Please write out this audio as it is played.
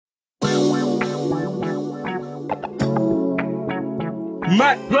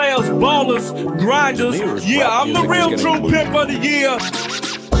Mac players, ballers, grinders. Yeah, I'm the real true pimp of the year.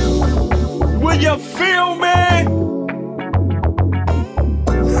 Will you feel me?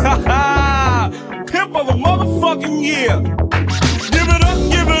 Haha, pimp of the motherfucking year. Give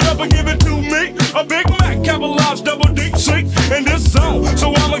it up, and give it to me. A Big Mac, capitalized double deep sink in this zone.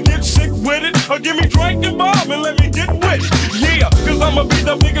 So I'ma get sick with it. Or give me drink and bomb and let me get with it. Yeah, cause I'ma be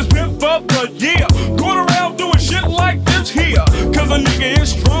the biggest pimp of the year. Going around doing shit like this here. Cause a nigga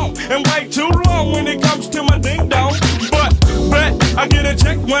is strong and way too long when it comes to my ding dong. But I get a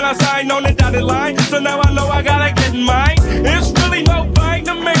check when I sign on the dotted line. So now I know I gotta get mine. It's really no thing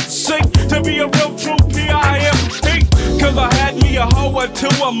to make sick to be a real true P-I-M-P. Cause I had me a hoe or two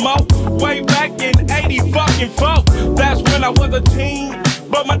or more way back in 80-fucking-4. That's when I was a teen,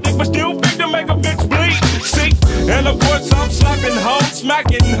 but my dick was still big to make a bitch bleed. See, and of course I'm slapping hoes,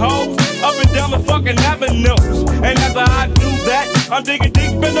 smacking hoes up and down the fucking avenues. And after I do that, I'm digging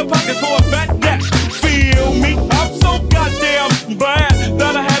deep in the pockets for a fat neck. Feel me? I'm so goddamn bad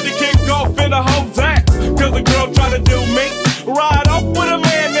that I had to kick off in a hoe's ass. Cause a girl tried to do me, ride off with a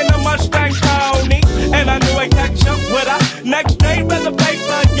man in a Mustang pony. And I knew I'd catch up with her. Next day, read the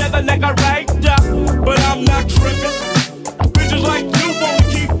paper, yeah, the nigga raped up. But I'm not tripping. Bitches like you wanna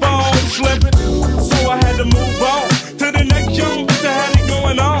keep on slipping. So I had to move on to the next young bitch that had it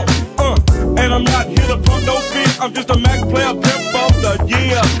going on. And I'm not here to pump no fear. I'm just a Mac player, pimp of the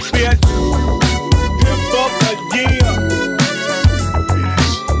year, bitch. Pimp of the year.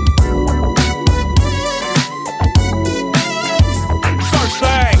 First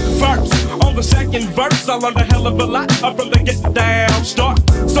thing first. On the second verse, I learned a hell of a lot from the get down start.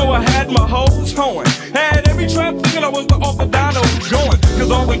 So I had my hoes hoeing, had every trap thinking I was the off the dyno going. Cause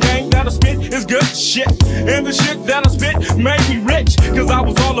all the gang that I spit is good shit, and the shit that I spit made me rich. Cause I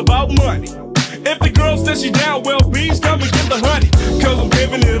was all about money. If the girl says she down, well, bees, come and get the honey. Cause I'm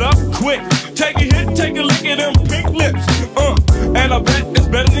giving it up quick. Take a hit, take a lick at them pink lips. And I bet it's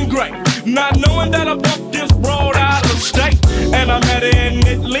better than great. Not knowing that I bumped this broad out of state. And I met her in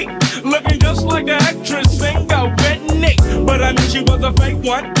Italy, looking just like the actress singer Whitney. But I knew she was a fake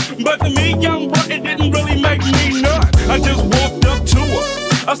one. But to me, young bro, it didn't really make me none. I just walked up to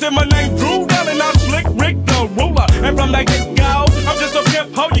her. I said my name Dru Down and I'm Slick Rick the Ruler. And from that get-go, I'm just a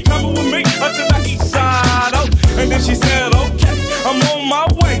pimp ho, you coming with me up to the east side, oh. And then she said, okay, I'm on my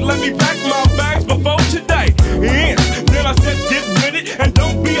way. Let me pack my bags before today. Yeah. Then I said, get with it and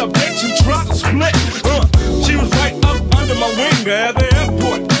don't be a bitch and try to split. She was right up under my wing at the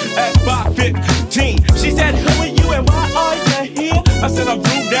airport at 5:15. She said, who are you and why are you here? I said, I'm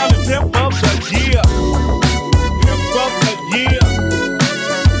Dru Down and pimp of the year. Pimp of the year.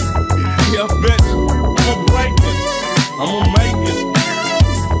 Yeah, bitch, I'ma break it, I'ma make it.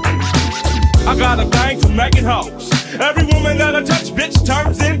 I got a thing for making hoes. Every woman that I touch, bitch,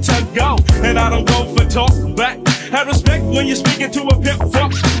 turns into gold. And I don't go for talk back. Have respect when you're speaking to a pimp,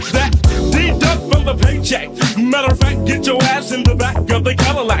 fuck that. Deduct from the paycheck. Matter of fact, get your ass in the back of the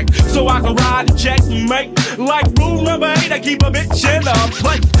Cadillac so I can ride and check and make. Like rule number 8, I keep a bitch in a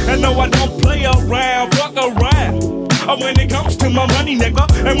plate. And no, I don't play around, fuck around. When it comes to my money, nigga,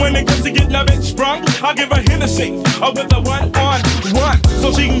 and when it comes to getting a bitch sprung, I'll give her Hennessy with a 1-on-1,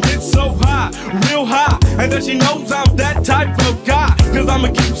 so she can get so high, real high, and that she knows I'm that type of guy. Cause I'ma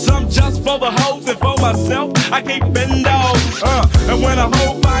keep some just for the hoes and for myself. I keep it low, and when a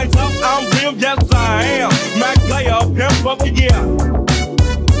hoe finds out I'm real, yes I am. Mac player, pimp of the year.